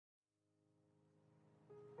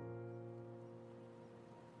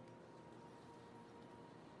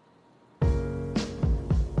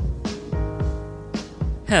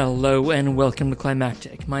Hello and welcome to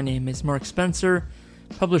Climactic. My name is Mark Spencer,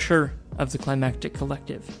 publisher of the Climactic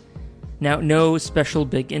Collective. Now, no special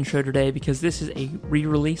big intro today because this is a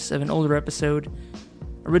re-release of an older episode,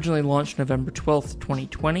 originally launched November 12th,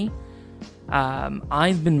 2020.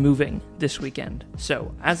 I've been moving this weekend,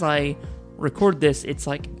 so as I record this, it's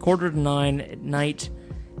like 8:45 at night.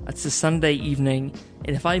 It's a Sunday evening,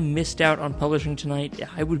 and if I missed out on publishing tonight,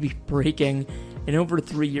 I would be breaking an over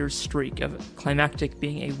 3-year streak of Climactic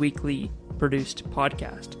being a weekly produced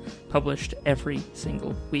podcast, published every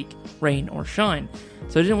single week, rain or shine.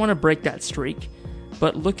 So I didn't want to break that streak,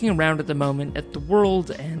 but looking around at the moment at the world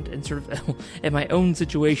and sort of at my own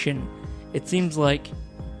situation, it seems like,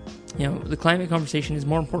 you know, the climate conversation is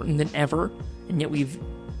more important than ever, and yet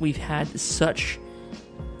we've had such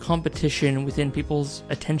competition within people's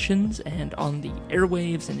attentions and on the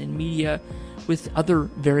airwaves and in media with other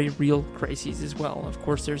very real crises as well. Of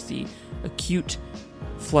course, there's the acute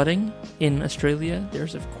flooding in Australia.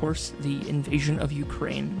 There's, of course, the invasion of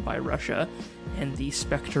Ukraine by Russia and the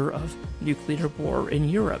specter of nuclear war in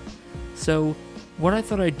Europe. So what I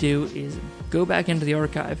thought I'd do is go back into the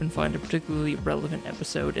archive and find a particularly relevant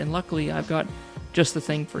episode, and luckily I've got just the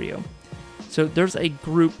thing for you. So there's a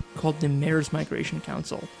group called the Mayor's Migration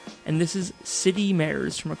Council, and this is city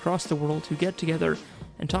mayors from across the world who get together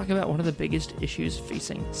and talk about one of the biggest issues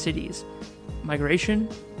facing cities: migration,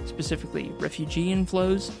 specifically refugee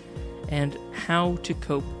inflows, and how to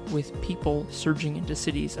cope with people surging into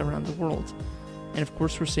cities around the world. And of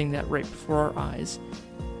course, we're seeing that right before our eyes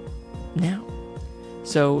now.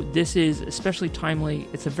 So this is especially timely.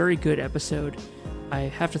 It's a very good episode. I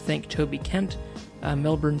have to thank Toby Kent,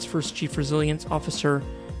 Melbourne's first Chief Resilience Officer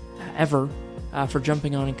ever, for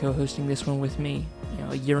jumping on and co-hosting this one with me,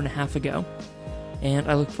 a year and a half ago. And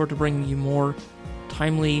I look forward to bringing you more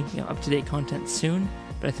timely, up-to-date content soon.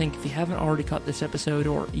 But I think if you haven't already caught this episode,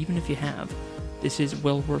 or even if you have, this is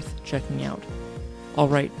well worth checking out. All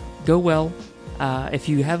right, go well. If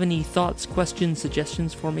you have any thoughts, questions,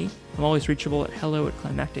 suggestions for me, I'm always reachable at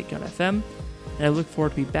hello@climactic.fm. And I look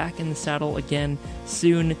forward to be back in the saddle again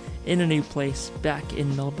soon, in a new place, back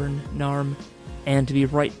in Melbourne, Narm, and to be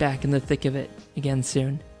right back in the thick of it again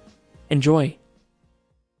soon. Enjoy!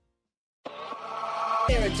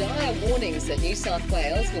 There are dire warnings that New South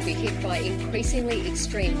Wales will be hit by increasingly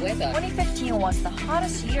extreme weather. 2015 was the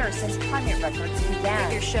hottest year since climate records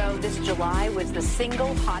began. Your show this July was the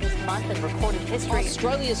single hottest month in recorded history.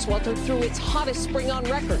 Australia sweltered through its hottest spring on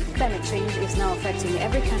record. Climate change is now affecting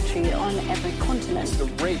every country on every continent. It's the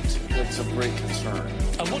rate that's of great concern.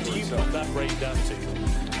 And what do you put that rate down to?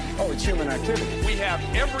 Oh, it's human activity. We have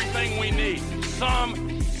everything we need.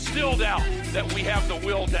 Some still doubt that we have the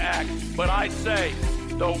will to act, but I say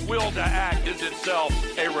the will to act is itself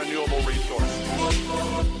a renewable resource.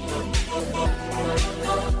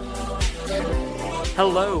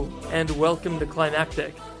 Hello, and welcome to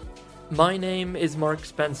Climactic. My name is Mark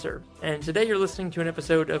Spencer, and today you're listening to an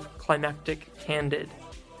episode of Climactic Candid.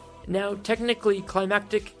 Now, technically,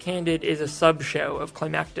 Climactic Candid is a sub-show of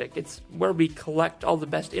Climactic. It's where we collect all the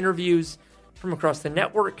best interviews from across the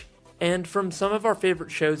network, and from some of our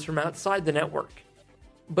favorite shows from outside the network.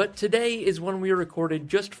 But today is one we recorded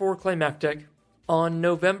just for Climactic on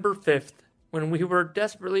November 5th, when we were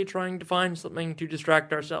desperately trying to find something to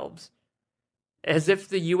distract ourselves. As if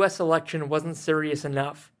the US election wasn't serious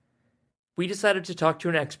enough, we decided to talk to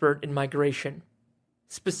an expert in migration,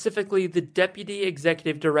 specifically the Deputy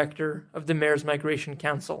Executive Director of the Mayor's Migration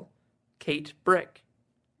Council, Kate Brick.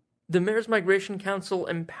 The Mayor's Migration Council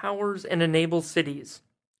empowers and enables cities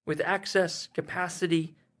with access,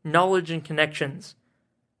 capacity, knowledge, and connections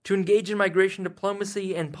to engage in migration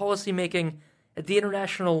diplomacy and policymaking at the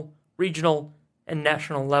international, regional, and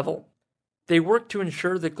national level. They work to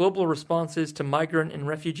ensure that global responses to migrant and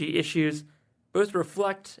refugee issues both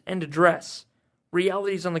reflect and address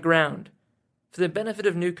realities on the ground for the benefit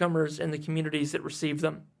of newcomers and the communities that receive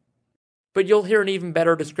them. But you'll hear an even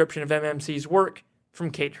better description of MMC's work from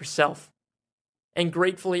Kate herself. And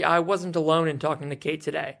gratefully, I wasn't alone in talking to Kate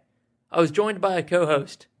today. I was joined by a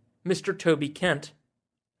co-host, Mr. Toby Kent,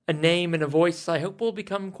 a name and a voice I hope will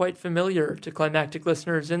become quite familiar to Climactic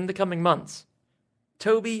listeners in the coming months.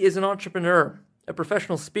 Toby is an entrepreneur, a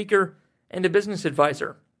professional speaker, and a business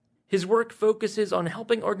advisor. His work focuses on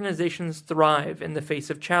helping organizations thrive in the face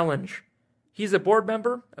of challenge. He's a board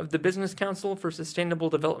member of the Business Council for Sustainable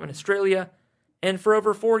Development Australia, and for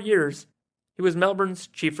over 4 years, he was Melbourne's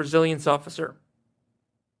Chief Resilience Officer.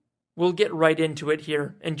 We'll get right into it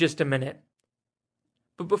here in just a minute.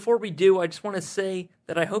 But before we do, I just want to say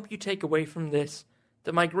that I hope you take away from this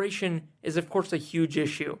that migration is of course a huge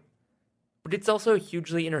issue, but it's also a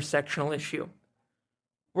hugely intersectional issue.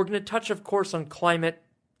 We're going to touch, of course, on climate,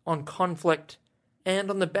 on conflict, and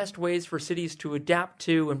on the best ways for cities to adapt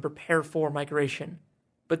to and prepare for migration.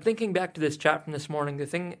 But thinking back to this chat from this morning, the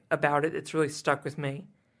thing about it that's really stuck with me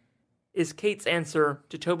is Kate's answer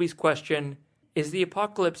to Toby's question, is the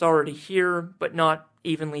apocalypse already here, but not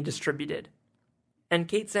evenly distributed? And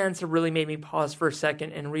Kate's answer really made me pause for a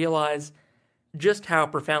second and realize just how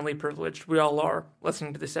profoundly privileged we all are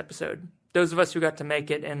listening to this episode. Those of us who got to make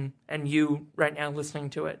it, and you right now listening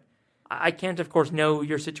to it. I can't, of course, know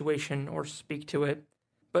your situation or speak to it,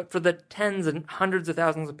 but for the tens and hundreds of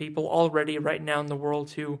thousands of people already right now in the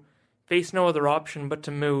world who face no other option but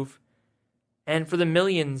to move, and for the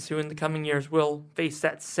millions who in the coming years will face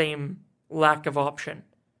that same lack of option,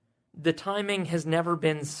 the timing has never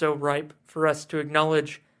been so ripe for us to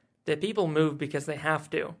acknowledge that people move because they have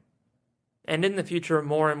to. And in the future,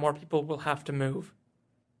 more and more people will have to move.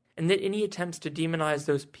 And that any attempts to demonize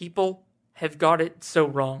those people have got it so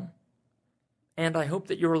wrong. And I hope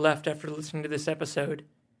that you're left after listening to this episode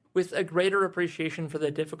with a greater appreciation for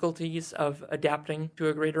the difficulties of adapting to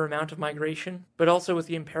a greater amount of migration, but also with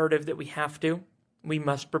the imperative that we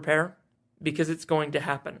must prepare, because it's going to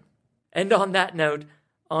happen. And on that note,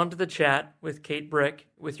 on to the chat with Kate Brick,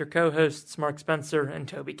 with your co-hosts Mark Spencer and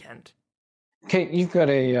Toby Kent. Kate, you've got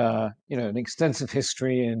an extensive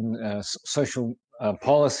history in social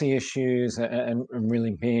policy issues and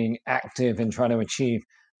really being active in trying to achieve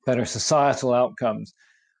better societal outcomes.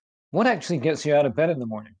 What actually gets you out of bed in the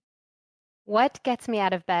morning? What gets me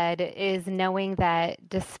out of bed is knowing that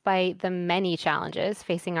despite the many challenges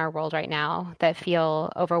facing our world right now that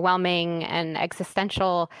feel overwhelming and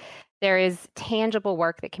existential, there is tangible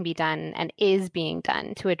work that can be done and is being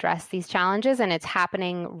done to address these challenges, and it's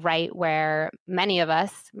happening right where many of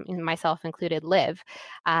us, myself included, live,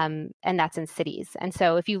 and that's in cities. And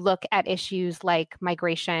so if you look at issues like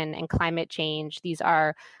migration and climate change, these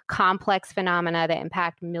are complex phenomena that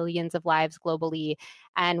impact millions of lives globally.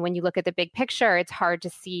 And when you look at the big picture, it's hard to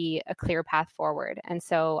see a clear path forward. And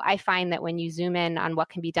so I find that when you zoom in on what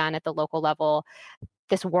can be done at the local level,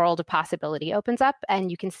 this world of possibility opens up,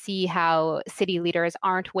 and you can see how city leaders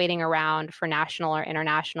aren't waiting around for national or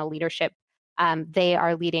international leadership. They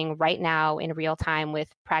are leading right now in real time with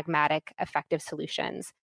pragmatic, effective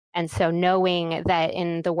solutions. And so knowing that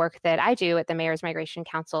in the work that I do at the Mayor's Migration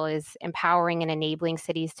Council is empowering and enabling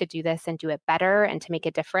cities to do this and do it better and to make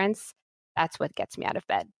a difference, that's what gets me out of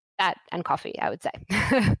bed. That and coffee, I would say.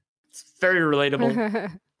 It's very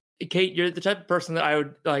relatable. Kate, you're the type of person that I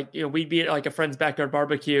would we'd be at like a friend's backyard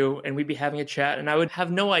barbecue and we'd be having a chat, and I would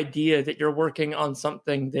have no idea that you're working on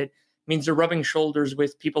something that means you're rubbing shoulders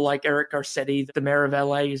with people like Eric Garcetti, the mayor of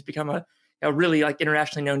LA, who's become a really like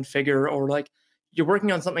internationally known figure, or like you're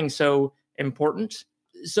working on something so important.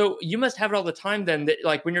 So you must have it all the time then, that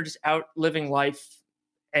like when you're just out living life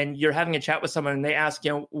and you're having a chat with someone and they ask,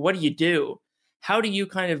 what do you do? How do you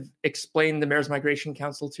kind of explain the Mayor's Migration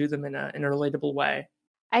Council to them in a relatable way?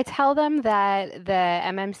 I tell them that the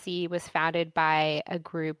MMC was founded by a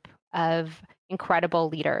group of incredible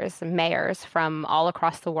leaders, mayors from all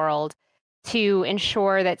across the world, to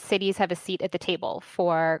ensure that cities have a seat at the table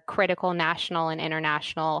for critical national and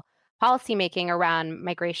international policymaking around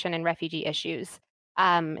migration and refugee issues,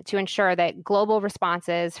 to ensure that global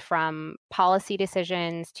responses from policy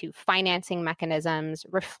decisions to financing mechanisms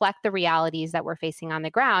reflect the realities that we're facing on the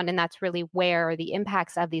ground. And that's really where the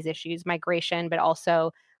impacts of these issues, migration, but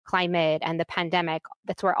also climate and the pandemic,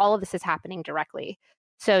 that's where all of this is happening directly.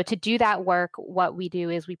 So to do that work, what we do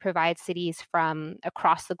is we provide cities from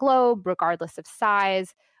across the globe, regardless of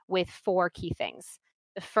size, with 4 key things.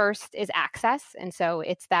 The first is access. And so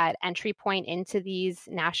it's that entry point into these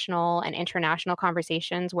national and international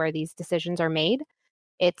conversations where these decisions are made.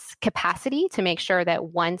 It's capacity, to make sure that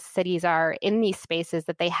once cities are in these spaces,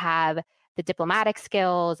 that they have the diplomatic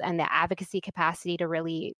skills and the advocacy capacity to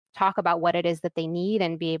really talk about what it is that they need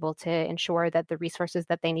and be able to ensure that the resources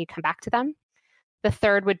that they need come back to them. The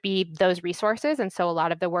third would be those resources. And so a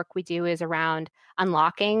lot of the work we do is around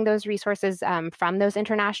unlocking those resources from those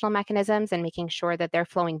international mechanisms and making sure that they're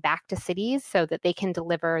flowing back to cities so that they can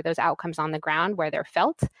deliver those outcomes on the ground where they're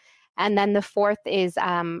felt. And then the fourth is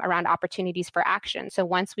around opportunities for action. So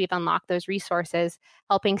once we've unlocked those resources,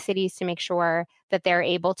 helping cities to make sure that they're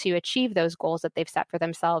able to achieve those goals that they've set for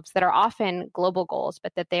themselves, that are often global goals,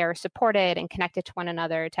 but that they are supported and connected to one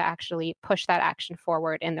another to actually push that action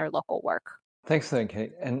forward in their local work. Thanks for that,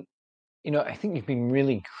 Kate. And, I think you've been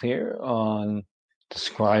really clear on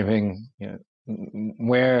describing,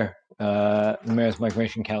 where the Mayor's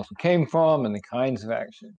Migration Council came from and the kinds of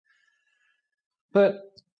action. But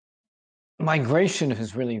migration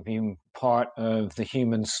has really been part of the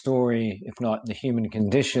human story, if not the human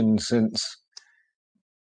condition, since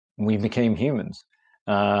we became humans.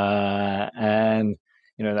 And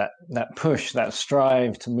that push, that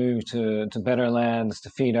strive to move to better lands, to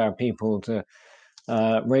feed our people, to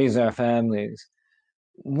raise our families.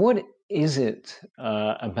 What is it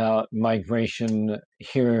about migration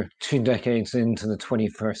here 2 decades into the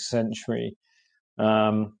 21st century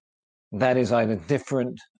that is either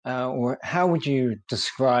different, or how would you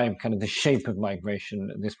describe kind of the shape of migration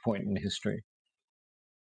at this point in history?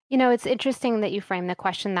 It's interesting that you frame the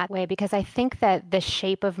question that way, because I think that the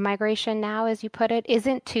shape of migration now, as you put it,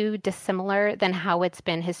 isn't too dissimilar than how it's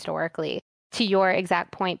been historically. To your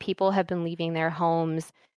exact point, people have been leaving their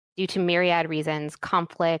homes due to myriad reasons: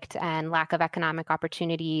 conflict and lack of economic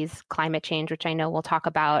opportunities, climate change, which I know we'll talk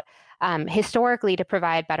about, historically, to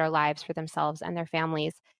provide better lives for themselves and their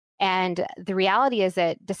families. And the reality is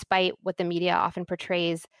that despite what the media often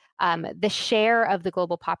portrays, the share of the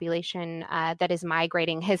global population that is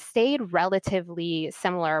migrating has stayed relatively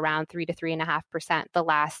similar, around 3 to 3.5% the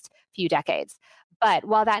last few decades. But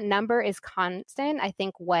while that number is constant, I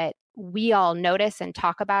think what we all notice and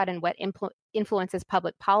talk about, and what influences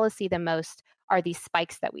public policy the most, are these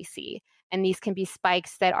spikes that we see. And these can be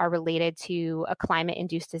spikes that are related to a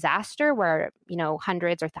climate-induced disaster where,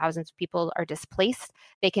 hundreds or thousands of people are displaced.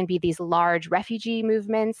 They can be these large refugee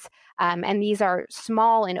movements. And these are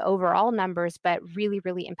small in overall numbers, but really,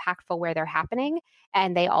 really impactful where they're happening.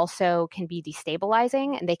 And they also can be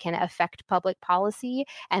destabilizing, and they can affect public policy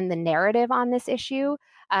and the narrative on this issue.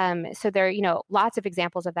 So there are, lots of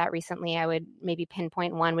examples of that recently. I would maybe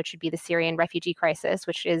pinpoint one, which would be the Syrian refugee crisis,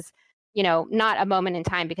 which is not a moment in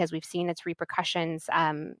time, because we've seen its repercussions,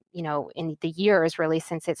 in the years really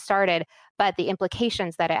since it started, but the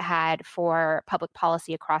implications that it had for public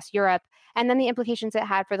policy across Europe, and then the implications it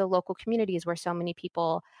had for the local communities where so many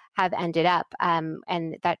people have ended up.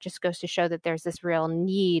 And that just goes to show that there's this real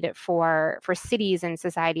need for cities and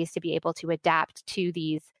societies to be able to adapt to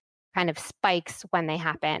these kind of spikes when they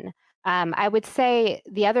happen. I would say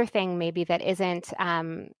the other thing maybe that isn't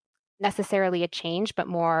necessarily a change, but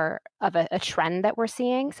more of a trend that we're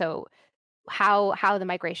seeing. So how the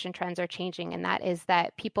migration trends are changing, and that is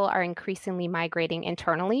that people are increasingly migrating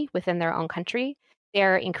internally within their own country.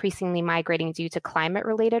 They're increasingly migrating due to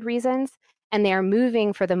climate-related reasons, and they are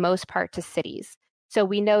moving for the most part to cities. So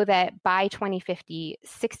we know that by 2050,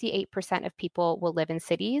 68% of people will live in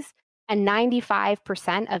cities, and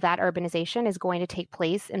 95% of that urbanization is going to take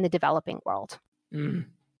place in the developing world. Mm.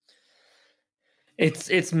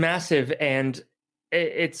 It's massive, and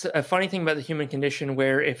it's a funny thing about the human condition,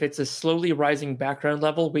 where if it's a slowly rising background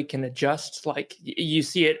level, we can adjust. Like you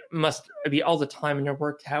see, it must be all the time in your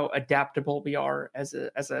work how adaptable we are as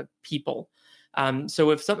a people.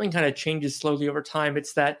 So if something kind of changes slowly over time,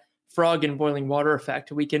 it's that frog in boiling water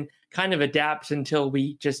effect. We can kind of adapt until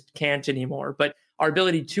we just can't anymore. But our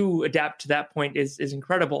ability to adapt to that point is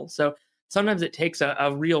incredible. So sometimes it takes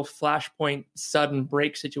a real flashpoint, sudden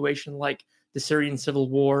break situation like the Syrian civil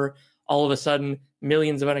war, all of a sudden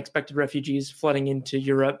millions of unexpected refugees flooding into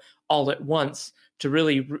Europe all at once, to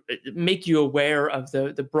really make you aware of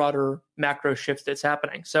the broader macro shifts that's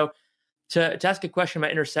happening. So to ask a question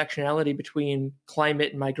about intersectionality between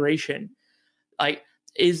climate and migration, like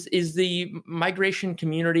is the migration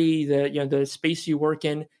community, the space you work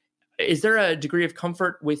in, is there a degree of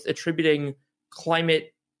comfort with attributing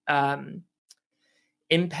climate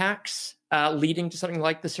impacts leading to something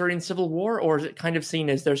like the Syrian civil war? Or is it kind of seen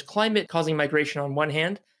as there's climate causing migration on one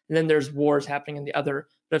hand, and then there's wars happening on the other?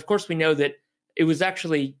 But of course, we know that it was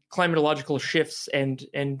actually climatological shifts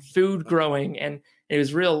and food growing, and it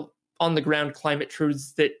was real on the ground climate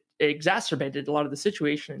truths that exacerbated a lot of the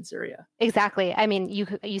situation in Syria. Exactly. I mean,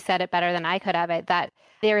 you said it better than I could have it, that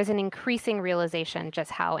there is an increasing realization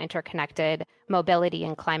just how interconnected mobility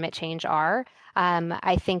and climate change are.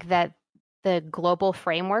 I think that the global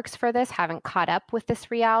frameworks for this haven't caught up with this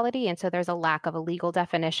reality. And so there's a lack of a legal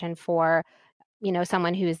definition for,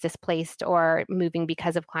 someone who is displaced or moving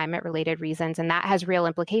because of climate-related reasons. And that has real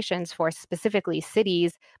implications for specifically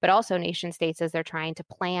cities, but also nation states as they're trying to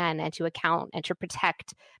plan and to account and to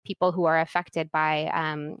protect people who are affected by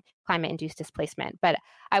climate-induced displacement. But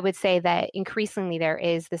I would say that increasingly there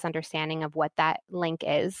is this understanding of what that link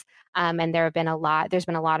is. And there's been a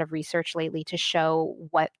lot of research lately to show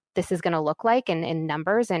what this is going to look like in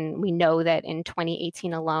numbers. And we know that in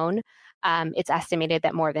 2018 alone, it's estimated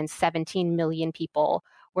that more than 17 million people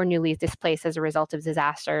were newly displaced as a result of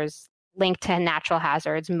disasters linked to natural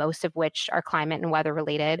hazards, most of which are climate and weather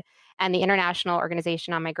related. And the International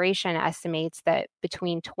Organization on Migration estimates that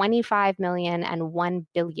between 25 million and 1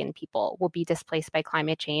 billion people will be displaced by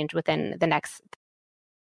climate change within the next.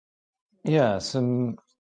 Yeah, some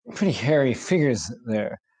pretty hairy figures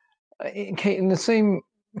there. Kate, in the same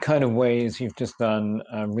kind of ways you've just done,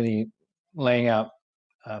 really laying out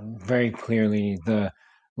very clearly the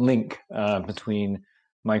link between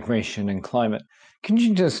migration and climate. Can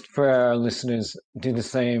you just, for our listeners, do the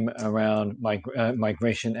same around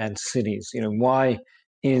migration and cities? Why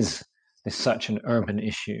is this such an urban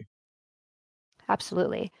issue?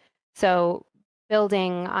 Absolutely. So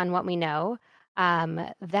building on what we know,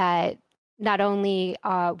 that not only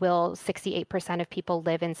will 68% of people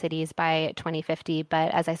live in cities by 2050,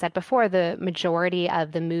 but as I said before, the majority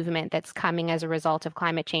of the movement that's coming as a result of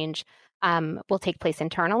climate change will take place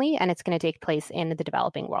internally, and it's going to take place in the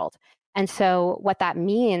developing world. And so what that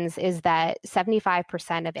means is that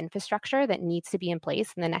 75% of infrastructure that needs to be in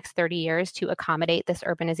place in the next 30 years to accommodate this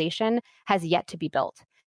urbanization has yet to be built.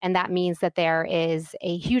 And that means that there is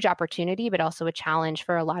a huge opportunity, but also a challenge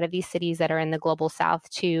for a lot of these cities that are in the global south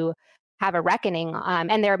to have a reckoning.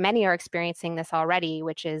 And many are experiencing this already,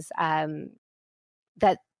 which is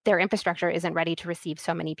that their infrastructure isn't ready to receive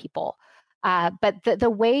so many people. But the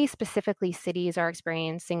way specifically cities are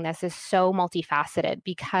experiencing this is so multifaceted,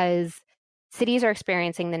 because cities are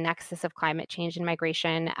experiencing the nexus of climate change and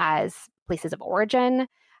migration as places of origin,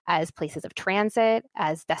 as places of transit,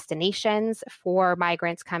 as destinations for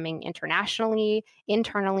migrants coming internationally,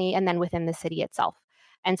 internally, and then within the city itself.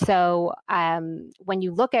 And so when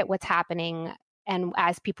you look at what's happening, and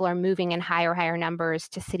as people are moving in higher numbers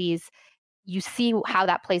to cities, you see how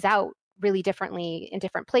that plays out really differently in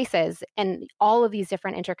different places, and all of these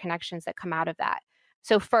different interconnections that come out of that.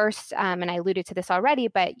 So first, and I alluded to this already,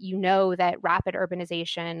 but you know that rapid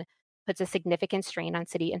urbanization puts a significant strain on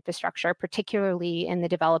city infrastructure, particularly in the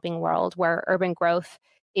developing world, where urban growth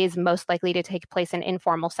is most likely to take place in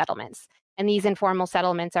informal settlements. And these informal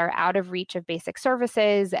settlements are out of reach of basic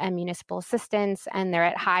services and municipal assistance, and they're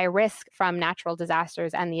at high risk from natural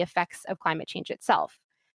disasters and the effects of climate change itself.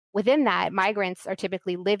 Within that, migrants are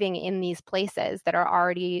typically living in these places that are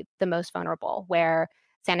already the most vulnerable, where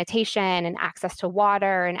sanitation and access to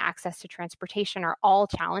water and access to transportation are all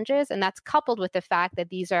challenges. And that's coupled with the fact that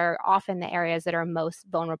these are often the areas that are most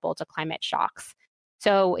vulnerable to climate shocks.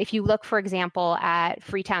 So if you look, for example, at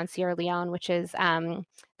Freetown, Sierra Leone, which is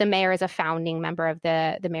the mayor is a founding member of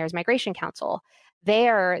the Mayor's Migration Council.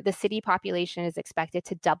 There, the city population is expected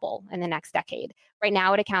to double in the next decade. Right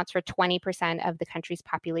now, it accounts for 20% of the country's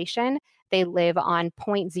population. They live on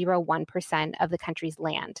 0.01% of the country's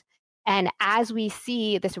land. And as we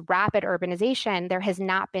see this rapid urbanization, there has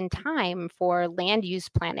not been time for land use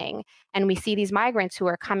planning. And we see these migrants who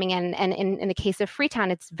are coming in, and in the case of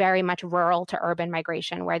Freetown, it's very much rural to urban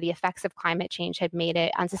migration, where the effects of climate change had made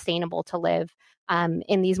it unsustainable to live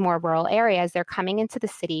in these more rural areas. They're coming into the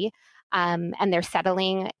city. And they're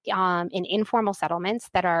settling in informal settlements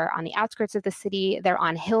that are on the outskirts of the city. They're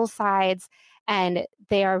on hillsides, and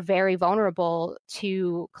they are very vulnerable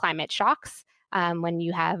to climate shocks. When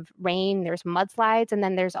you have rain, there's mudslides, and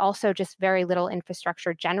then there's also just very little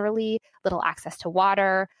infrastructure generally, little access to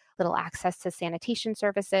water, little access to sanitation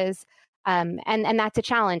services. And that's a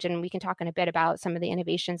challenge, and we can talk in a bit about some of the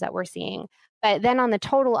innovations that we're seeing. But then on the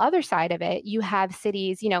total other side of it, you have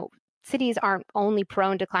cities, cities aren't only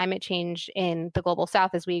prone to climate change in the global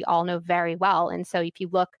south, as we all know very well. And so if you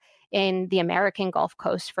look in the American Gulf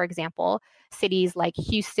Coast, for example, cities like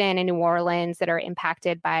Houston and New Orleans that are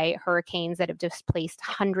impacted by hurricanes that have displaced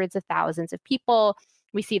hundreds of thousands of people.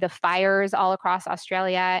 We see the fires all across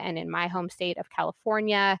Australia and in my home state of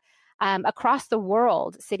California. Across the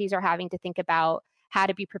world, cities are having to think about how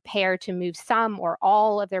to be prepared to move some or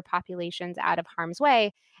all of their populations out of harm's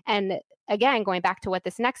way. And again, going back to what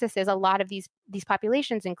this nexus is, a lot of these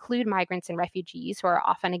populations include migrants and refugees who are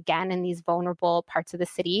often, again, in these vulnerable parts of the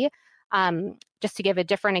city. Just to give a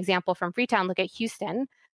different example from Freetown, look at Houston.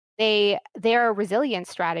 Their resilience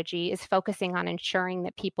strategy is focusing on ensuring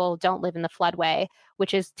that people don't live in the floodway,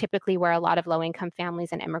 which is typically where a lot of low-income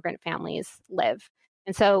families and immigrant families live.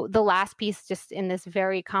 And so the last piece, just in this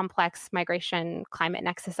very complex migration climate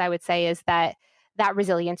nexus, I would say, is that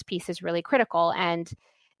resilience piece is really critical. And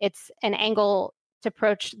it's an angle to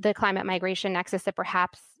approach the climate migration nexus that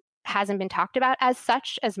perhaps hasn't been talked about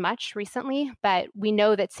as much recently, but we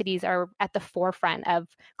know that cities are at the forefront of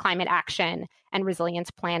climate action and resilience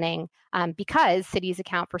planning because cities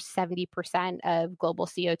account for 70% of global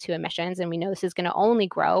CO2 emissions. And we know this is going to only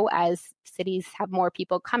grow as cities have more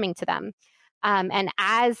people coming to them. And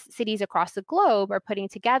as cities across the globe are putting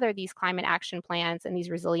together these climate action plans and these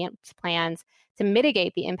resilience plans to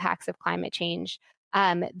mitigate the impacts of climate change,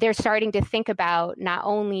 they're starting to think about not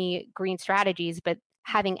only green strategies, but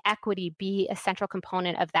having equity be a central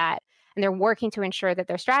component of that. And they're working to ensure that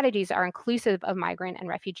their strategies are inclusive of migrant and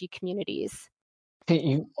refugee communities.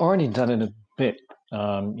 You've already done it a bit.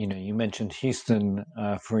 You mentioned Houston,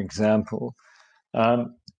 for example.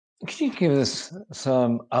 Could you give us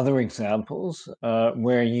some other examples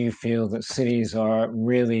where you feel that cities are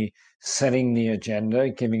really setting the agenda,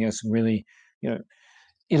 giving us really,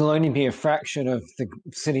 it'll only be a fraction of the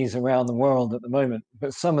cities around the world at the moment,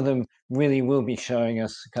 but some of them really will be showing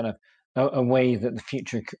us kind of a way that the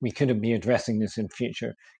future, we could be addressing this in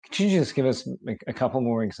future. Could you just give us a couple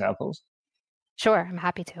more examples? Sure, I'm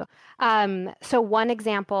happy to. So one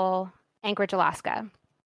example, Anchorage, Alaska.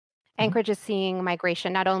 Anchorage is seeing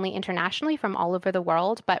migration not only internationally from all over the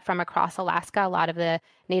world, but from across Alaska. A lot of the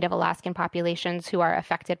native Alaskan populations who are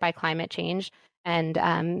affected by climate change. And,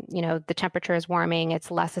 the temperature is warming.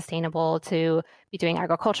 It's less sustainable to be doing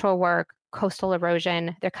agricultural work, coastal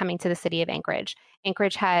erosion. They're coming to the city of Anchorage.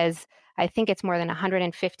 Anchorage has, I think it's more than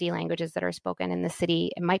 150 languages that are spoken in the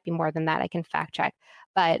city. It might be more than that. I can fact check.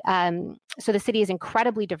 But so the city is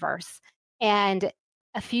incredibly diverse. And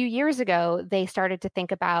a few years ago, they started to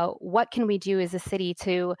think about what can we do as a city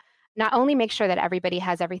to not only make sure that everybody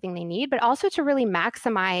has everything they need, but also to really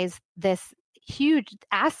maximize this huge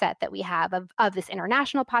asset that we have of this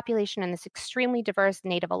international population and this extremely diverse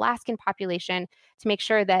Native Alaskan population, to make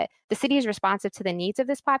sure that the city is responsive to the needs of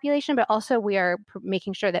this population, but also we are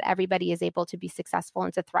making sure that everybody is able to be successful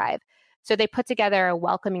and to thrive. So they put together a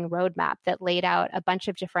welcoming roadmap that laid out a bunch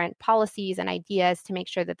of different policies and ideas to make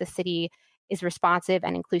sure that the city is responsive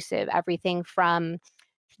and inclusive, everything from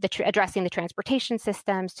addressing the transportation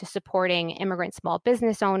systems to supporting immigrant small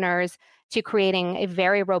business owners to creating a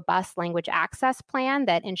very robust language access plan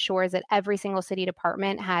that ensures that every single city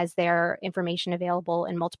department has their information available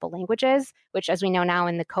in multiple languages, which, as we know now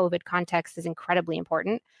in the COVID context, is incredibly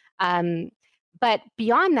important. But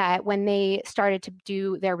beyond that, when they started to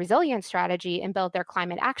do their resilience strategy and build their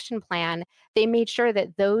climate action plan, they made sure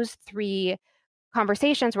that those three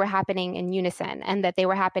conversations were happening in unison and that they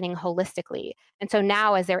were happening holistically. And so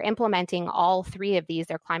now, as they're implementing all three of these,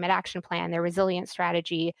 their climate action plan, their resilience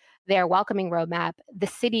strategy, their welcoming roadmap, the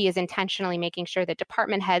city is intentionally making sure that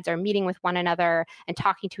department heads are meeting with one another and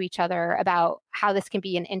talking to each other about how this can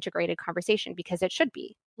be an integrated conversation, because it should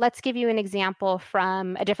be. Let's give you an example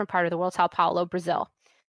from a different part of the world, Sao Paulo, Brazil.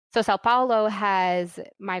 So Sao Paulo has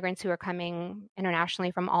migrants who are coming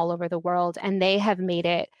internationally from all over the world, and they have made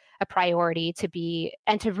it a priority to be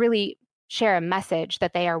and to really share a message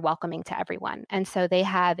that they are welcoming to everyone. And so they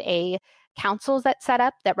have a council that's set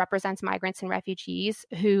up that represents migrants and refugees,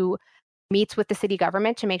 who meets with the city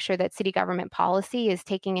government to make sure that city government policy is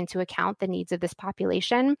taking into account the needs of this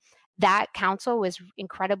population. That council was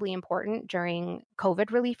incredibly important during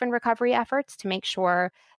COVID relief and recovery efforts to make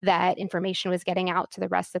sure that information was getting out to the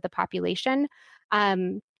rest of the population.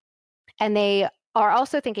 And they are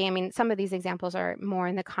also thinking, some of these examples are more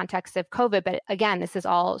in the context of COVID, but again, this is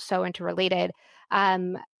all so interrelated,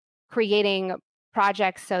 creating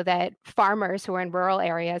projects so that farmers who are in rural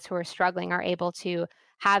areas who are struggling are able to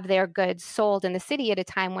have their goods sold in the city at a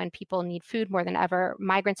time when people need food more than ever.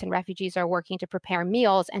 Migrants and refugees are working to prepare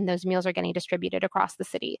meals, and those meals are getting distributed across the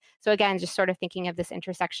city. So again, just sort of thinking of this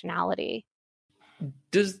intersectionality.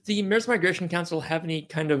 Does the Mayor's Migration Council have any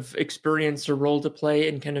kind of experience or role to play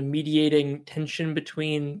in kind of mediating tension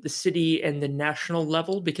between the city and the national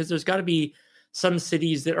level? Because there's got to be some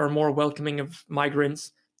cities that are more welcoming of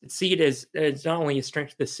migrants that see it as not only a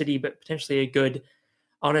strength of the city, but potentially a good,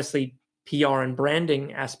 honestly, PR and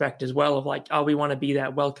branding aspect as well, of like, oh, we want to be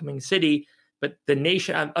that welcoming city. But the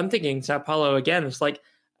nation, I'm thinking Sao Paulo again, it's like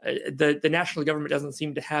the national government doesn't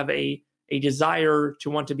seem to have a desire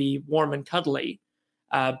to want to be warm and cuddly.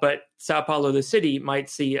 But Sao Paulo, the city, might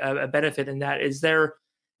see a benefit in that. Is there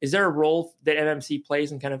a role that MMC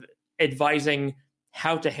plays in kind of advising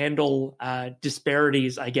how to handle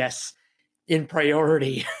disparities, I guess, in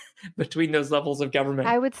priority between those levels of government?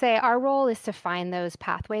 I would say our role is to find those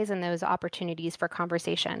pathways and those opportunities for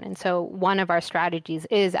conversation. And so one of our strategies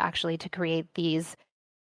is actually to create these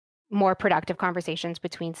more productive conversations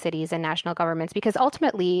between cities and national governments, because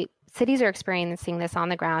ultimately cities are experiencing this on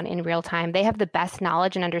the ground in real time. They have the best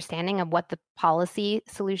knowledge and understanding of what the policy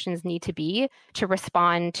solutions need to be to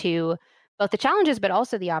respond to both the challenges, but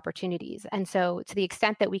also the opportunities. And so to the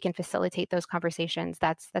extent that we can facilitate those conversations,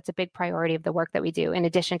 that's a big priority of the work that we do, in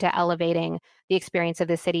addition to elevating the experience of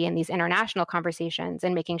the city in these international conversations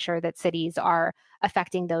and making sure that cities are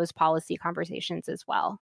affecting those policy conversations as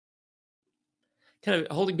well. Kind of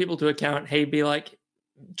holding people to account, hey, be like,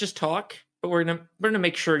 just talk, but we're gonna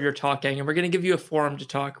make sure you're talking, and we're gonna give you a forum to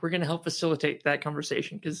talk. We're gonna help facilitate that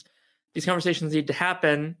conversation, because these conversations need to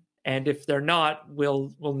happen. And if they're not,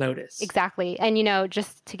 we'll notice. Exactly. And,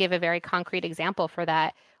 just to give a very concrete example for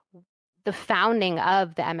that, the founding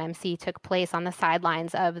of the MMC took place on the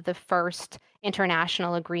sidelines of the first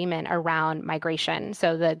international agreement around migration.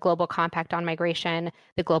 So the Global Compact on Migration,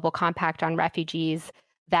 the Global Compact on Refugees,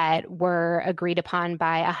 that were agreed upon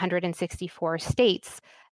by 164 states.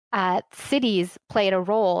 Cities played a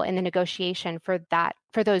role in the negotiation for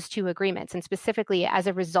those two agreements. And specifically, as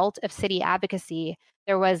a result of city advocacy,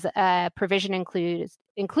 there was a provision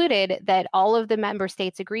included that all of the member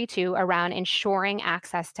states agree to around ensuring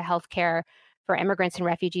access to healthcare for immigrants and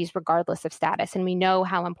refugees, regardless of status. And we know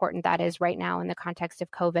how important that is right now in the context of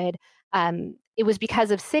COVID. It was because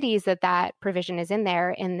of cities that provision is in there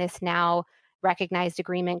in this now recognized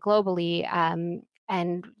agreement globally.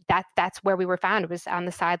 And that's where we were found. It was on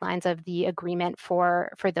the sidelines of the agreement for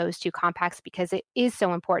those two compacts, because it is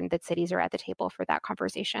so important that cities are at the table for that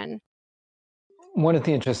conversation. One of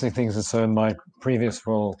the interesting things is, so in my previous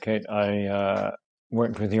role, Kate, I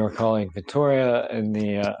worked with your colleague Victoria in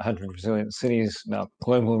the 100 Resilient Cities, now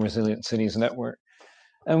Global Resilient Cities Network.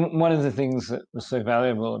 And one of the things that was so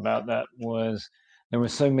valuable about that was there were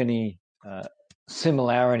so many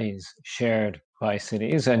similarities shared by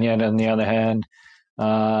cities, and yet on the other hand,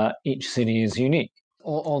 each city is unique.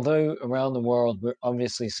 Although around the world, we're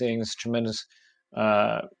obviously seeing this tremendous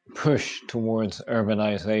push towards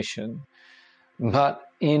urbanization, but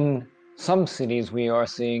in some cities, we are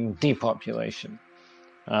seeing depopulation,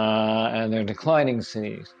 and they're declining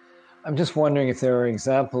cities. I'm just wondering if there are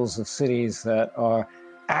examples of cities that are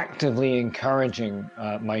actively encouraging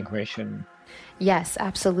migration. Yes,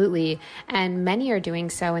 absolutely. And many are doing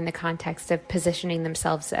so in the context of positioning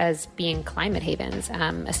themselves as being climate havens,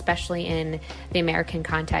 especially in the American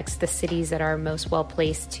context. The cities that are most well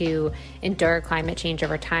placed to endure climate change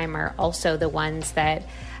over time are also the ones that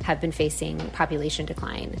have been facing population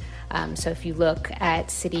decline. So if you look at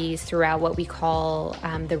cities throughout what we call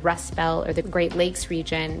the Rust Belt or the Great Lakes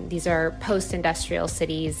region, these are post-industrial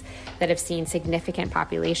cities that have seen significant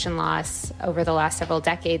population loss over the last several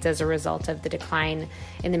decades as a result of the decline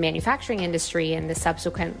in the manufacturing industry and the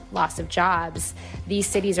subsequent loss of jobs. These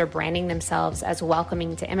cities are branding themselves as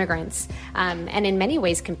welcoming to immigrants, and in many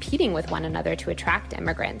ways competing with one another to attract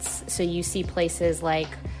immigrants. So you see places like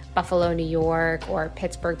Buffalo, New York, or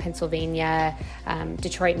Pittsburgh, Pennsylvania,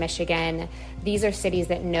 Detroit, Michigan. These are cities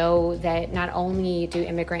that know that not only do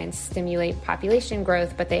immigrants stimulate population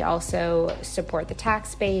growth, but they also support the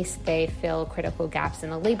tax base, they fill critical gaps in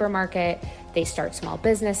the labor market, they start small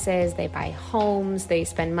businesses, they buy homes, they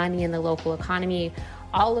spend money in the local economy,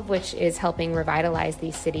 all of which is helping revitalize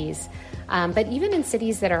these cities. But even in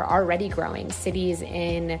cities that are already growing, cities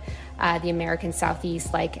in the American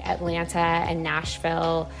Southeast like Atlanta and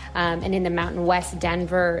Nashville, and in the Mountain West,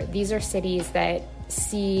 Denver, these are cities that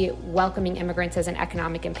see welcoming immigrants as an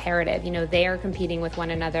economic imperative. They are competing with one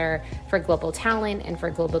another for global talent and for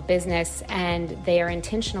global business, and they are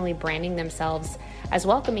intentionally branding themselves as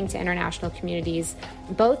welcoming to international communities,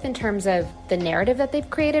 both in terms of the narrative that they've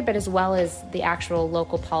created, but as well as the actual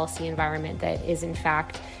local policy environment that is in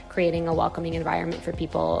fact creating a welcoming environment for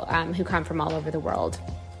people who come from all over the world.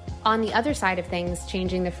 On the other side of things,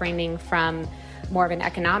 changing the framing from more of an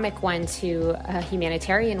economic one to a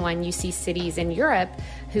humanitarian one, you see cities in Europe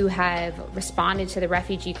who have responded to the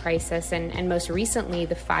refugee crisis and most recently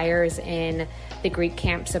the fires in the Greek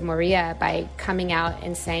camps of Moria by coming out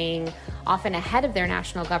and saying, often ahead of their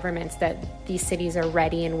national governments, that these cities are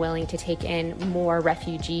ready and willing to take in more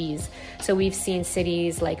refugees. So we've seen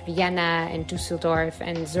cities like Vienna and Dusseldorf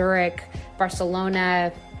and Zurich,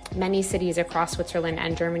 Barcelona, many cities across Switzerland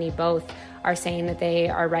and Germany both are saying that they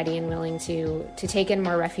are ready and willing to take in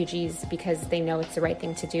more refugees because they know it's the right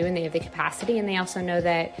thing to do and they have the capacity, and they also know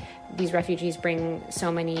that these refugees bring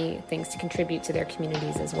so many things to contribute to their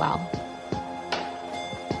communities as well.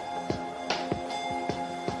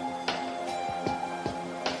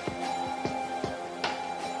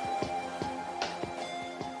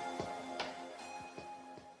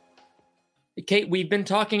 Kate, we've been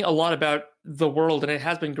talking a lot about the world, and it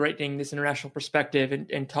has been great getting this international perspective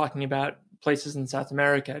and talking about places in South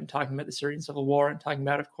America and talking about the Syrian civil war and talking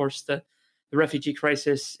about, of course, the refugee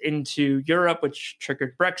crisis into Europe, which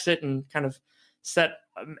triggered Brexit and kind of set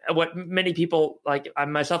what many people, like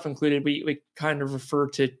myself included, we kind of refer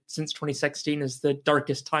to since 2016 as the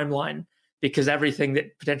darkest timeline, because everything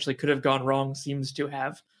that potentially could have gone wrong seems to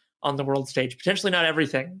have on the world stage. Potentially not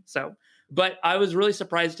everything. So, but I was really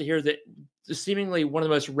surprised to hear that seemingly one of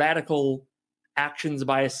the most radical actions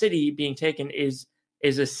by a city being taken is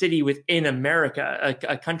a city within America,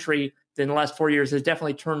 a country that in the last 4 years has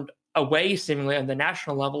definitely turned away, seemingly on the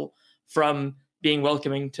national level, from being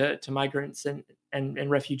welcoming to migrants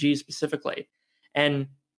and refugees specifically. And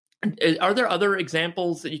are there other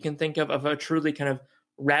examples that you can think of a truly kind of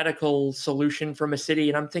radical solution from a city?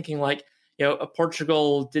 And I'm thinking like,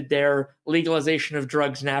 Portugal did their legalization of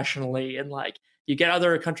drugs nationally, and like you get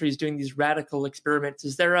other countries doing these radical experiments.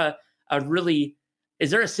 Is there a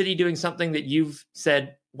city doing something that you've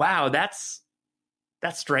said, wow, that's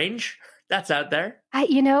strange, that's out there?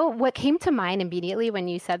 What came to mind immediately when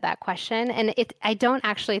you said that question, and I don't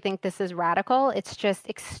actually think this is radical, it's just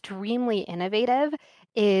extremely innovative,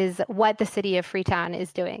 is what the city of Freetown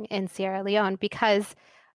is doing in Sierra Leone, because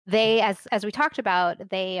they, as we talked about,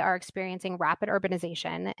 they are experiencing rapid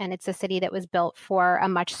urbanization, and it's a city that was built for a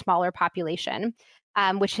much smaller population,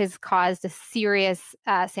 which has caused a serious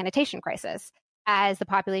sanitation crisis. As the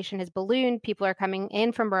population has ballooned, people are coming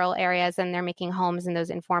in from rural areas and they're making homes in those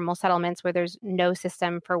informal settlements where there's no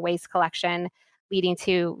system for waste collection, leading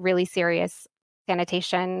to really serious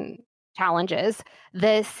sanitation challenges.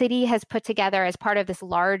 The city has put together, as part of this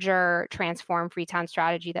larger Transform Freetown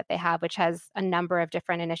strategy that they have, which has a number of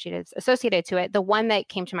different initiatives associated to it. The one that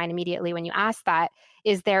came to mind immediately when you asked that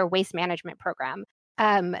is their waste management program.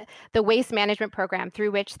 The waste management program,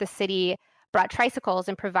 through which the city brought tricycles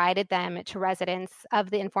and provided them to residents of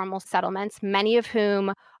the informal settlements, many of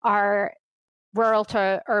whom are rural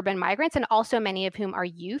to urban migrants, and also many of whom are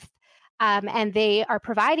youth. And they are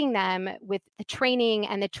providing them with the training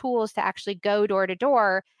and the tools to actually go door to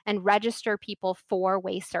door and register people for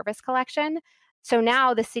waste service collection. So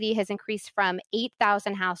now the city has increased from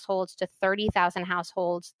 8,000 households to 30,000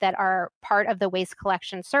 households that are part of the waste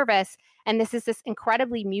collection service. And this is this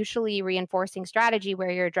incredibly mutually reinforcing strategy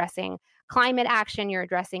where you're addressing climate action, you're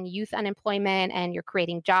addressing youth unemployment, and you're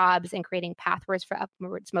creating jobs and creating pathways for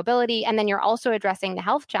upwards mobility. And then you're also addressing the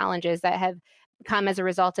health challenges that have come as a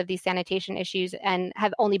result of these sanitation issues and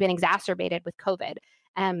have only been exacerbated with COVID.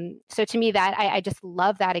 So to me, that I just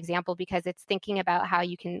love that example, because it's thinking about how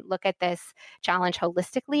you can look at this challenge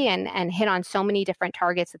holistically and hit on so many different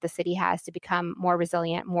targets that the city has to become more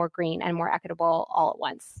resilient, more green, and more equitable all at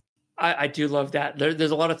once. I do love that.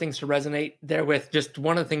 There's a lot of things to resonate there with. Just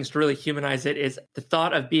one of the things to really humanize it is the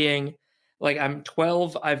thought of being like, I'm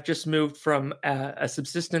 12, I've just moved from a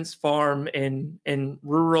subsistence farm in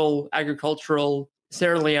rural agricultural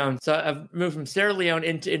Sierra Leone. So I've moved from Sierra Leone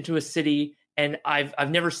into a city, and I've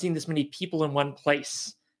never seen this many people in one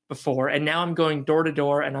place before. And now I'm going door to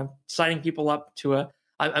door and I'm signing people up to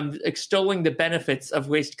I'm extolling the benefits of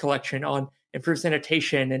waste collection on improved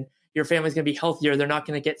sanitation, and your family's going to be healthier. They're not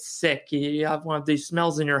going to get sick. You have one of these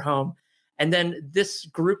smells in your home. And then this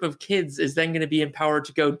group of kids is then going to be empowered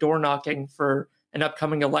to go door knocking for an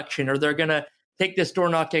upcoming election, or they're going to take this door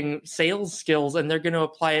knocking sales skills and they're going to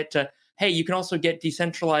apply it to, hey, you can also get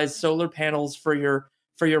decentralized solar panels for your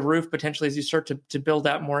roof potentially as you start to build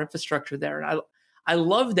out more infrastructure there. And I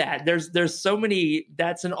love that. There's so many,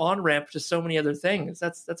 that's an on-ramp to so many other things.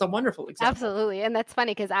 That's a wonderful example. Absolutely. And that's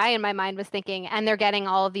funny because I, in my mind, was thinking, and they're getting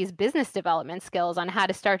all of these business development skills on how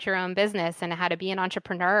to start your own business and how to be an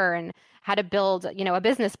entrepreneur and how to build, a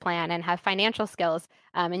business plan and have financial skills.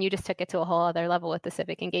 And you just took it to a whole other level with the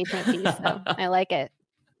civic engagement piece. So I like it.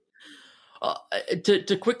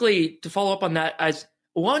 To follow up on that, as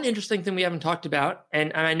one interesting thing we haven't talked about,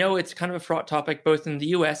 and I know it's kind of a fraught topic both in the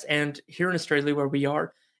US and here in Australia where we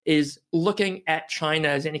are, is looking at China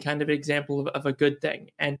as any kind of example of a good thing.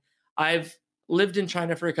 And I've lived in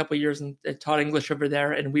China for a couple of years and taught English over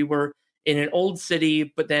there. And we were in an old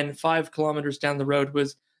city, but then 5 kilometers down the road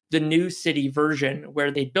was the new city version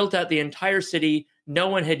where they built out the entire city. No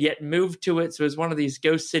one had yet moved to it. So it was one of these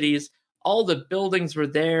ghost cities. All the buildings were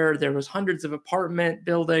there. There was hundreds of apartment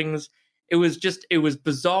buildings. It was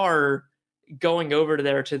bizarre going over to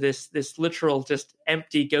there to this literal just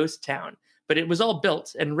empty ghost town, but it was all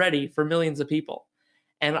built and ready for millions of people.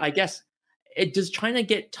 And I guess does China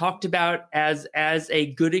get talked about as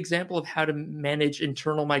a good example of how to manage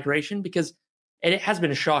internal migration? Because it has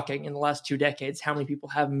been shocking in the last 2 decades how many people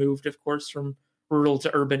have moved, of course, from rural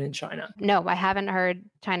to urban in China. No, I haven't heard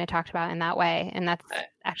China talked about in that way, and that's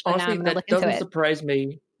actually honestly, now I'm going to look into it. That doesn't surprise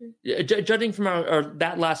me. Judging from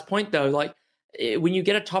that last point, though, like when you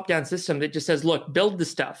get a top-down system that just says, look, build the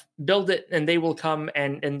stuff, build it, and they will come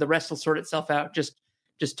and the rest will sort itself out. Just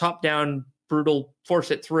just top down, brutal,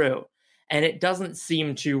 force it through. And it doesn't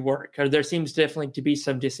seem to work, or there seems definitely to be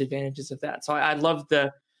some disadvantages of that. So I love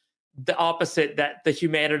the opposite, that the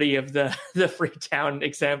humanity of the Freetown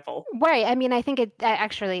example. Right. I mean, I think it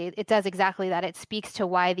does exactly that. It speaks to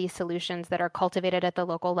why these solutions that are cultivated at the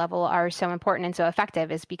local level are so important and so effective,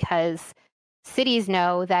 is because cities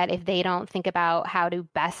know that if they don't think about how to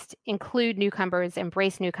best include newcomers,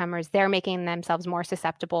 embrace newcomers, they're making themselves more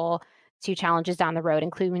susceptible to challenges down the road,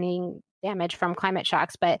 including damage from climate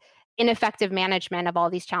shocks. But ineffective management of all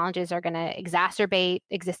these challenges are going to exacerbate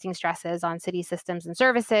existing stresses on city systems and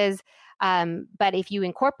services. But if you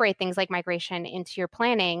incorporate things like migration into your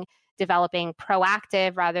planning, developing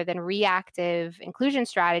proactive rather than reactive inclusion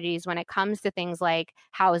strategies when it comes to things like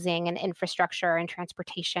housing and infrastructure and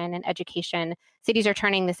transportation and education, cities are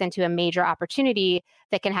turning this into a major opportunity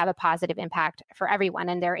that can have a positive impact for everyone.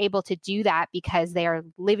 And they're able to do that because they are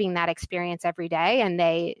living that experience every day, and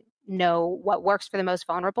they know what works for the most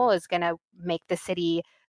vulnerable is going to make the city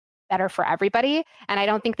better for everybody. And I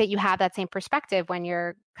don't think that you have that same perspective when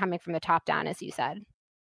you're coming from the top down, as you said.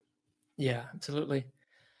 Yeah, absolutely.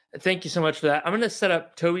 Thank you so much for that. I'm going to set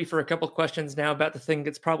up Toby for a couple of questions now about the thing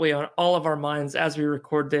that's probably on all of our minds as we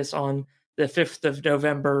record this on the 5th of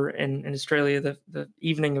November in Australia, the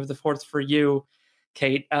evening of the 4th for you,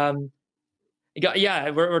 Kate.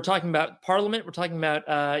 We're talking about Parliament. We're talking about,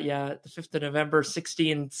 the 5th of November,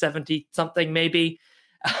 1670 something maybe.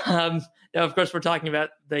 Now, of course, we're talking about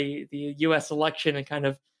the U.S. election and kind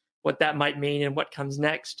of what that might mean and what comes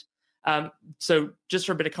next. So just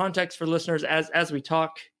for a bit of context for listeners, as we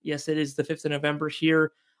talk, yes, it is the 5th of November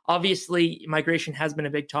here. Obviously, migration has been a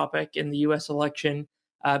big topic in the U.S. election.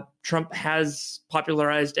 Trump has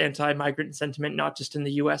popularized anti-migrant sentiment, not just in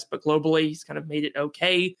the U.S., but globally. He's kind of made it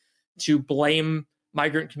okay to blame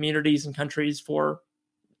migrant communities and countries for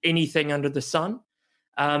anything under the sun.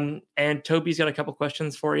 And Toby's got a couple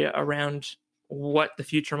questions for you around what the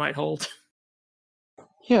future might hold.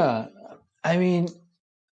 Yeah, I mean,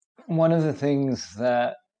 one of the things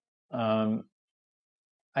that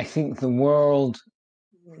I think the world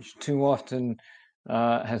too often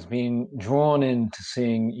has been drawn into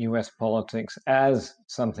seeing US politics as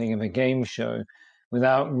something of a game show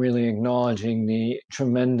without really acknowledging the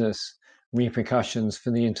tremendous repercussions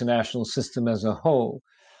for the international system as a whole.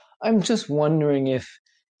 I'm just wondering if,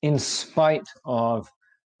 in spite of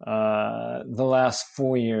the last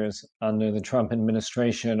 4 years under the Trump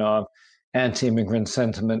administration of anti-immigrant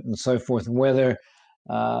sentiment and so forth, whether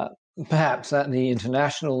perhaps at the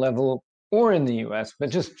international level or in the US, but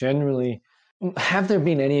just generally, have there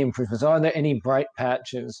been any improvements? Are there any bright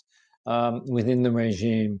patches within the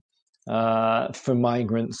regime for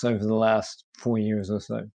migrants over the last 4 years or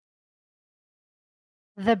so?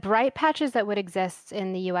 The bright patches that would exist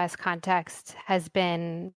in the US context has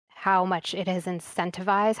been how much it has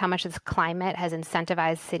incentivized, how much this climate has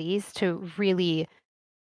incentivized cities to really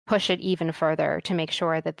push it even further to make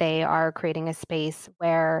sure that they are creating a space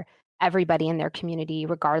where everybody in their community,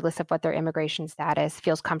 regardless of what their immigration status,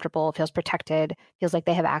 feels comfortable, feels protected, feels like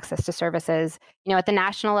they have access to services. You know, at the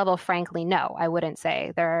national level, frankly, no, I wouldn't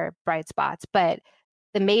say there are bright spots. But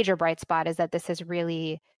the major bright spot is that this has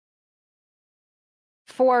really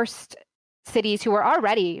forced cities who were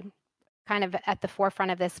already kind of at the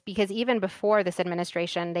forefront of this, because even before this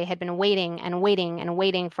administration, they had been waiting and waiting and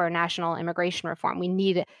waiting for national immigration reform. We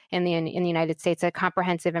need in the United States a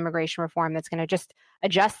comprehensive immigration reform that's going to just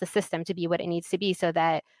adjust the system to be what it needs to be, so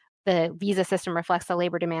that the visa system reflects the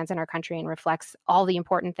labor demands in our country and reflects all the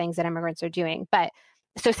important things that immigrants are doing. But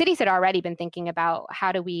so cities had already been thinking about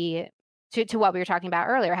how do we, to what we were talking about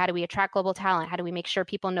earlier, how do we attract global talent? How do we make sure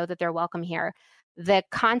people know that they're welcome here? The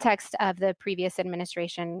context of the previous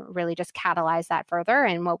administration really just catalyzed that further.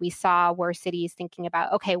 And what we saw were cities thinking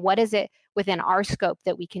about, okay, what is it within our scope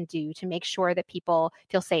that we can do to make sure that people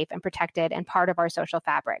feel safe and protected and part of our social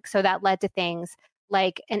fabric? So that led to things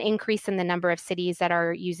like an increase in the number of cities that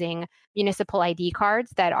are using municipal ID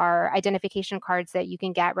cards, that are identification cards that you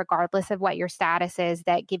can get regardless of what your status is,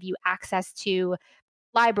 that give you access to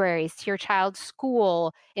libraries, to your child's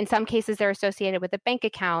school. In some cases, they're associated with a bank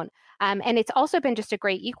account. And it's also been just a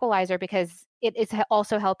great equalizer because it is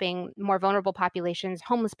also helping more vulnerable populations,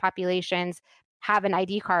 homeless populations, have an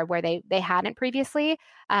ID card where they hadn't previously,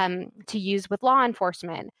 to use with law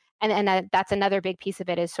enforcement. And that's another big piece of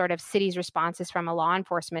it, is sort of cities' responses from a law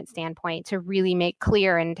enforcement standpoint to really make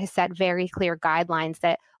clear and to set very clear guidelines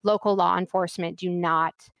that local law enforcement do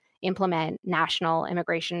not implement national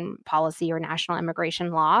immigration policy or national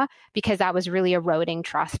immigration law, because that was really eroding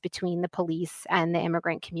trust between the police and the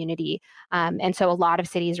immigrant community. And so a lot of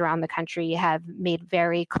cities around the country have made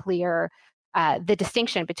very clear the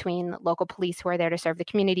distinction between local police who are there to serve the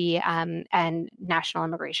community and national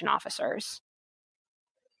immigration officers.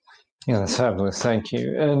 Yeah, that's fabulous. Thank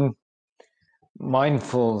you. And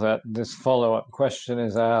mindful that this follow-up question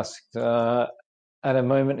is asked at a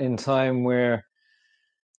moment in time where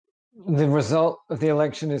the result of the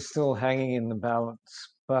election is still hanging in the balance.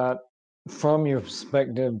 But from your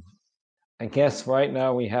perspective, I guess right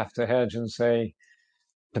now we have to hedge and say,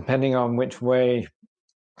 depending on which way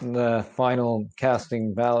the final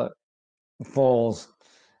casting ballot falls,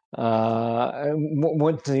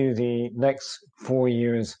 what do the next 4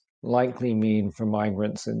 years likely mean for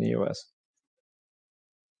migrants in the US?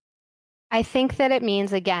 I think that it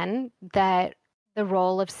means, again, that the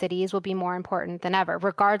role of cities will be more important than ever,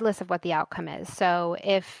 regardless of what the outcome is. So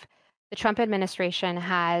if the Trump administration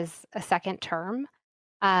has a second term,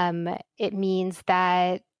 it means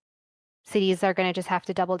that cities are going to just have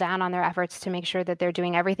to double down on their efforts to make sure that they're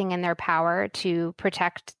doing everything in their power to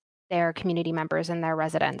protect their community members and their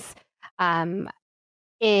residents.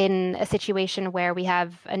 In a situation where we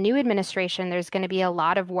have a new administration, there's going to be a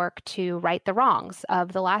lot of work to right the wrongs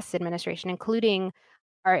of the last administration, including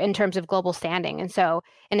in terms of global standing. And so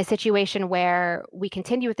in a situation where we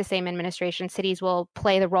continue with the same administration, cities will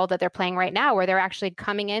play the role that they're playing right now, where they're actually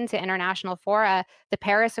coming into international fora. The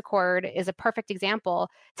Paris Accord is a perfect example.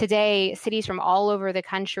 Today, cities from all over the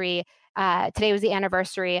country, today was the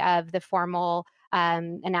anniversary of the formal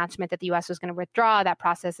announcement that the US was going to withdraw. That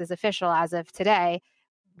process is official as of today.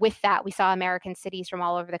 With that, we saw American cities from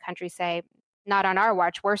all over the country say, not on our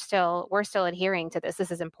watch. We're still adhering to this.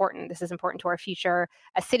 This is important. This is important to our future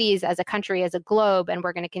as cities, as a country, as a globe, and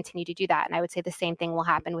we're going to continue to do that. And I would say the same thing will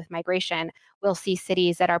happen with migration. We'll see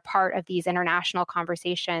cities that are part of these international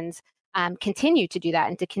conversations continue to do that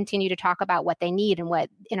and to continue to talk about what they need and what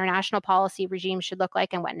international policy regimes should look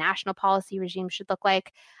like and what national policy regimes should look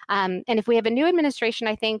like. And if we have a new administration,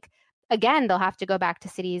 I think, again, they'll have to go back to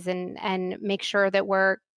cities and make sure that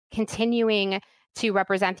we're continuing to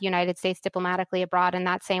represent the United States diplomatically abroad in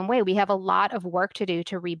that same way. We have a lot of work to do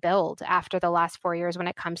to rebuild after the last 4 years when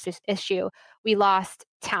it comes to this issue. We lost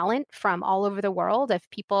talent from all over the world of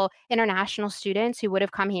people, international students who would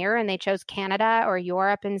have come here and they chose Canada or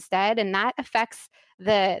Europe instead, and that affects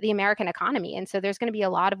the American economy. And so there's going to be a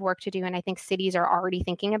lot of work to do, and I think cities are already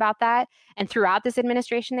thinking about that. And throughout this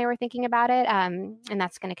administration, they were thinking about it, and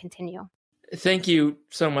that's going to continue. Thank you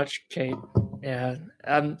so much, Kate. Yeah.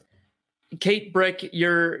 Kate Brick,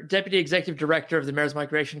 you're Deputy Executive Director of the Mayor's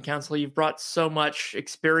Migration Council. You've brought so much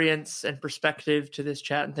experience and perspective to this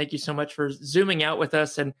chat, and thank you so much for zooming out with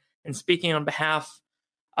us and speaking on behalf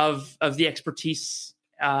of the expertise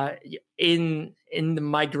in the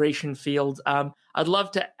migration field. I'd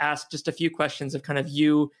love to ask just a few questions of kind of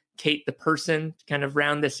you, Kate, the person, to kind of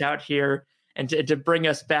round this out here and to bring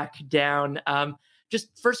us back down.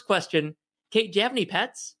 Just first question, Kate, do you have any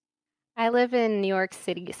pets? I live in New York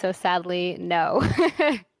City, so sadly, no.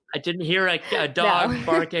 I didn't hear a dog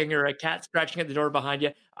barking or a cat scratching at the door behind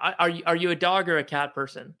you. Are you a dog or a cat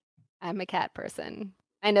person? I'm a cat person.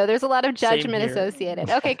 I know there's a lot of judgment associated.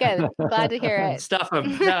 Okay, good. Glad to hear it. Stuff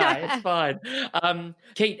them. Yeah, it's fine.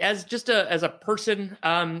 Kate, as a person,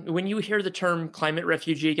 when you hear the term climate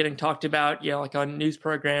refugee getting talked about, like on news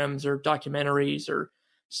programs or documentaries or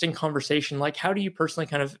just in conversation, like how do you personally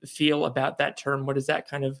kind of feel about that term? What is that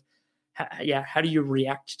kind of, how do you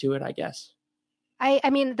react to it, I guess?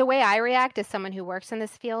 I mean, the way I react as someone who works in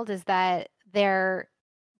this field is that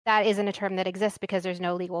that isn't a term that exists because there's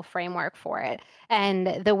no legal framework for it. And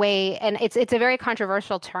it's a very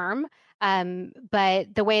controversial term.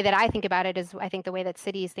 But the way that I think about it is, I think the way that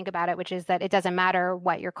cities think about it, which is that it doesn't matter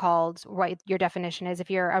what you're called, what your definition is.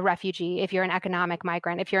 If you're a refugee, if you're an economic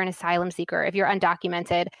migrant, if you're an asylum seeker, if you're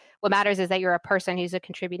undocumented, what matters is that you're a person who's a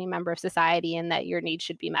contributing member of society and that your needs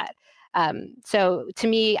should be met. So to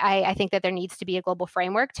me, I think that there needs to be a global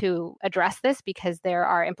framework to address this because there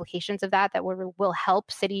are implications of that will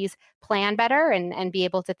help cities plan better and be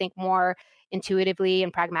able to think more intuitively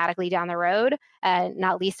and pragmatically down the road,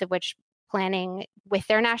 not least of which planning with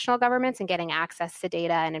their national governments and getting access to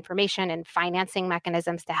data and information and financing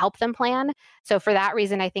mechanisms to help them plan. So for that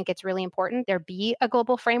reason, I think it's really important there be a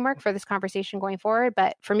global framework for this conversation going forward.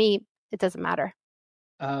 But for me, it doesn't matter.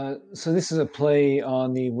 So this is a play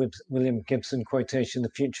on the William Gibson quotation, "The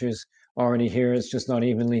future's already here, it's just not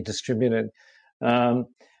evenly distributed."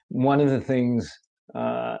 One of the things,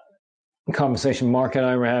 conversation Mark and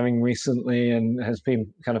I were having recently and has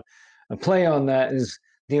been kind of a play on that is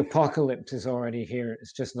the apocalypse is already here,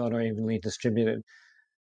 it's just not evenly distributed.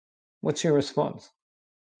 What's your response?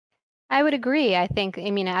 I would agree. I think,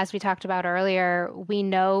 as we talked about earlier, we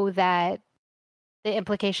know that the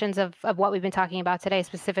implications of what we've been talking about today,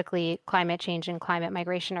 specifically climate change and climate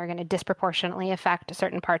migration, are going to disproportionately affect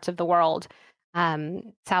certain parts of the world,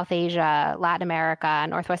 South Asia, Latin America,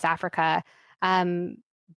 Northwest Africa.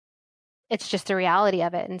 It's just the reality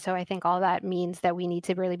of it. And so I think all that means that we need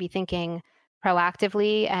to really be thinking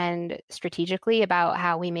proactively and strategically about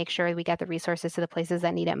how we make sure we get the resources to the places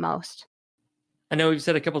that need it most. I know we've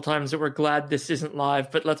said a couple times that we're glad this isn't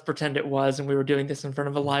live, but let's pretend it was and we were doing this in front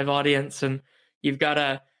of a live audience. And you've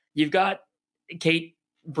got Kate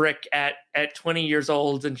Brick at 20 years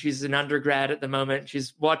old, and she's an undergrad at the moment.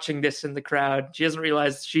 She's watching this in the crowd. She doesn't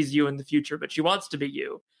realize she's you in the future, but she wants to be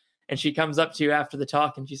you. And she comes up to you after the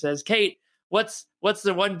talk and she says, Kate, what's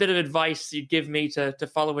the one bit of advice you'd give me to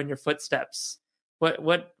follow in your footsteps?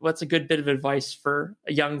 What's a good bit of advice for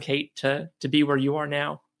a young Kate to be where you are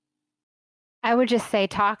now? I would just say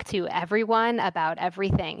talk to everyone about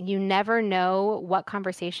everything. You never know what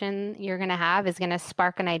conversation you're going to have is going to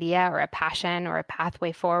spark an idea or a passion or a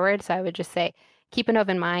pathway forward. So I would just say keep an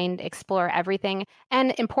open mind, explore everything.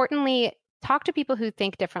 And importantly, talk to people who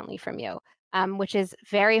think differently from you, which is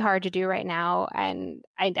very hard to do right now. And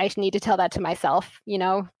I need to tell that to myself,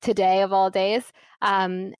 today of all days.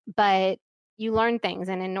 But you learn things.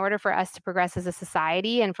 And in order for us to progress as a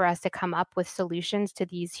society and for us to come up with solutions to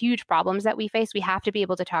these huge problems that we face, we have to be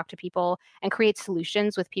able to talk to people and create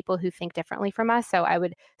solutions with people who think differently from us. So I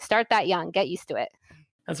would start that young, get used to it.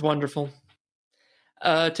 That's wonderful.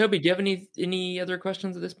 Toby, do you have any other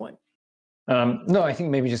questions at this point? No, I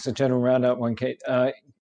think maybe just a general roundup one, Kate.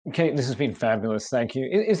 Kate, this has been fabulous. Thank you.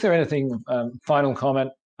 Is there anything, final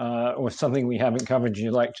comment or something we haven't covered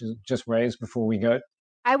you'd like to just raise before we go?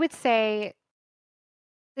 I would say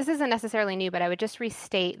this isn't necessarily new, but I would just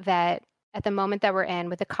restate that at the moment that we're in,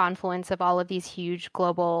 with the confluence of all of these huge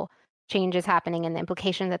global changes happening and the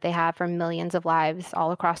implications that they have for millions of lives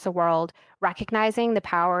all across the world, recognizing the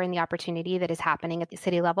power and the opportunity that is happening at the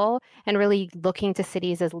city level and really looking to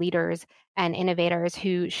cities as leaders and innovators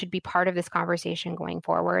who should be part of this conversation going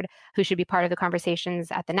forward, who should be part of the conversations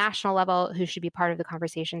at the national level, who should be part of the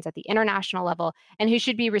conversations at the international level, and who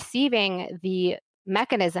should be receiving the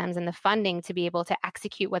mechanisms and the funding to be able to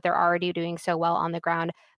execute what they're already doing so well on the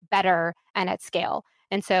ground better and at scale.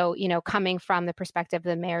 And so, coming from the perspective of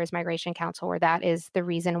the Mayor's Migration Council, where that is the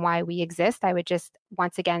reason why we exist, I would just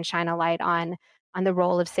once again shine a light on the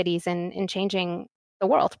role of cities in changing the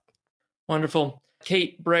world. Wonderful.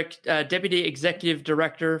 Kate Brick, Deputy Executive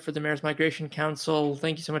Director for the Mayor's Migration Council,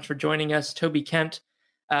 thank you so much for joining us. Toby Kent,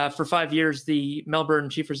 for 5 years, the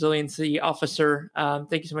Melbourne Chief Resiliency Officer.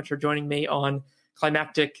 Thank you so much for joining me on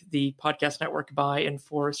Climactic, the podcast network by and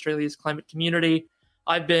for Australia's climate community.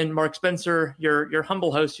 I've been Mark Spencer, your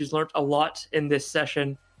humble host who's learned a lot in this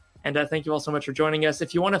session. And thank you all so much for joining us.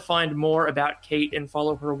 If you want to find more about Kate and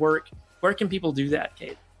follow her work, where can people do that,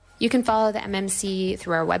 Kate? You can follow the MMC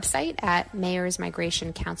through our website at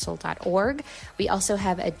mayorsmigrationcouncil.org. We also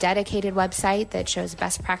have a dedicated website that shows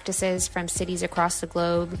best practices from cities across the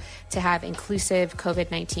globe to have inclusive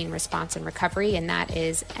COVID-19 response and recovery, and that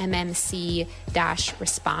is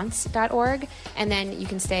mmc-response.org. And then you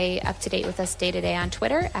can stay up to date with us day to day on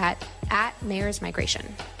Twitter at mayorsmigration.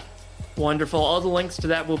 Wonderful. All the links to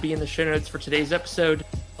that will be in the show notes for today's episode,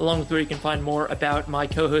 along with where you can find more about my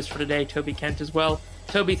co-host for today, Toby Kent, as well.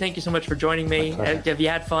 Toby, thank you so much for joining me. Have you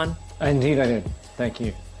had fun? Indeed, I did. Thank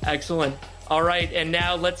you. Excellent. All right, and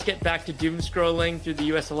now let's get back to doom scrolling through the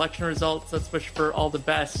U.S. election results. Let's wish for all the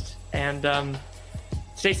best, and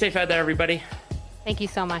stay safe out there, everybody. Thank you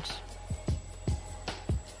so much.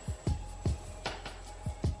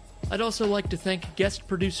 I'd also like to thank guest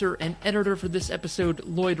producer and editor for this episode,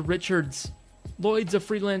 Lloyd Richards. Lloyd's a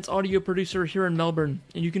freelance audio producer here in Melbourne,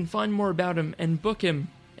 and you can find more about him and book him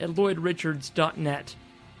at lloydrichards.net.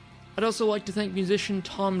 I'd also like to thank musician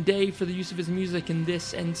Tom Day for the use of his music in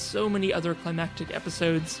this and so many other climactic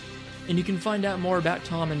episodes, and you can find out more about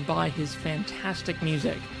Tom and buy his fantastic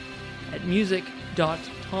music at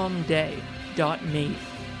music.tomday.me.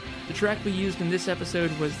 The track we used in this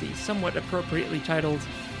episode was the somewhat appropriately titled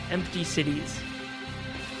Empty Cities.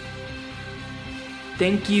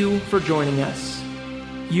 Thank you for joining us.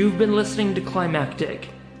 You've been listening to Climactic,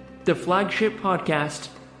 the flagship podcast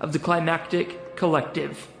of the Climactic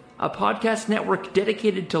Collective, a podcast network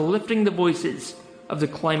dedicated to lifting the voices of the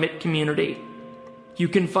climate community. You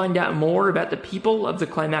can find out more about the people of the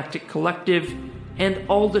Climactic Collective and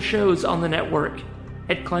all the shows on the network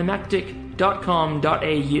at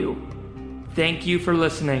climactic.com.au. Thank you for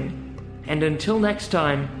listening, and until next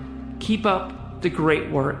time, keep up the great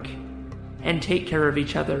work and take care of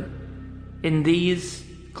each other in these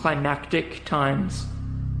climactic times.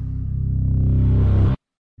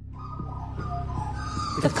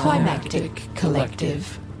 The Climactic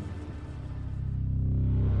Collective.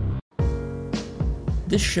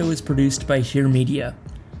 This show is produced by Hear Media,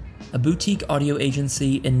 a boutique audio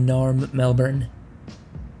agency in Narm, Melbourne.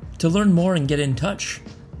 To learn more and get in touch,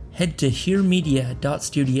 head to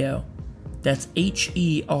hearmedia.studio. That's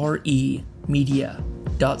HERE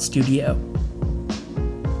media.studio.